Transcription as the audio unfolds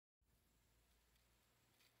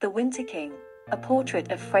The Winter King, a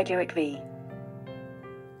portrait of Frederick V.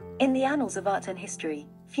 In the annals of art and history,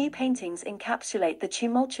 few paintings encapsulate the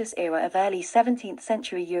tumultuous era of early 17th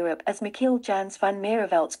century Europe as Michiel Jansz van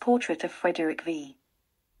Mierevelt's portrait of Frederick V.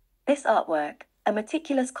 This artwork, a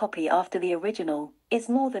meticulous copy after the original, is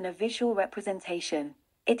more than a visual representation.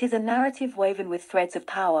 It is a narrative woven with threads of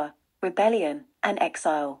power, rebellion, and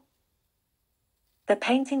exile. The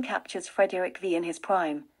painting captures Frederick V in his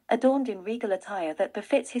prime, adorned in regal attire that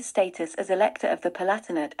befits his status as Elector of the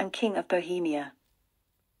Palatinate and King of Bohemia.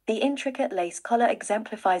 The intricate lace collar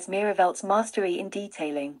exemplifies Mierevelt's mastery in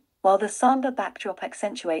detailing, while the somber backdrop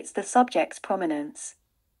accentuates the subject's prominence.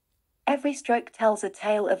 Every stroke tells a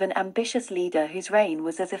tale of an ambitious leader whose reign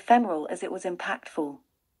was as ephemeral as it was impactful.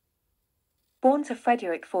 Born to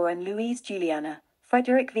Frederick IV and Louise Juliana,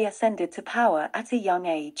 Frederick V ascended to power at a young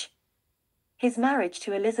age. His marriage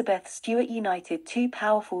to Elizabeth Stuart united two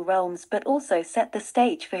powerful realms but also set the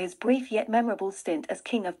stage for his brief yet memorable stint as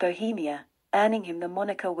King of Bohemia, earning him the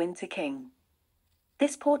moniker Winter King.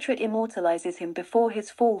 This portrait immortalizes him before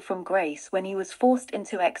his fall from grace when he was forced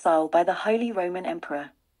into exile by the Holy Roman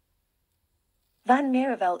Emperor. Van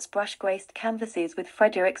Mierevelt's brush graced canvases with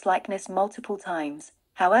Frederick's likeness multiple times.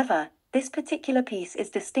 However, this particular piece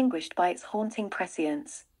is distinguished by its haunting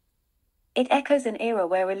prescience. It echoes an era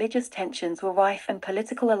where religious tensions were rife and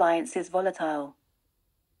political alliances volatile.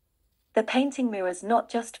 The painting mirrors not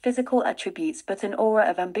just physical attributes but an aura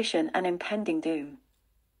of ambition and impending doom.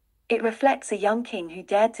 It reflects a young king who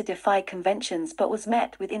dared to defy conventions but was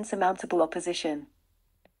met with insurmountable opposition.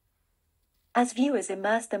 As viewers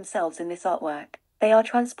immerse themselves in this artwork, they are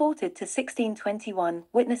transported to 1621,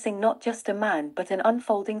 witnessing not just a man but an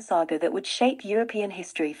unfolding saga that would shape European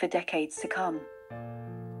history for decades to come.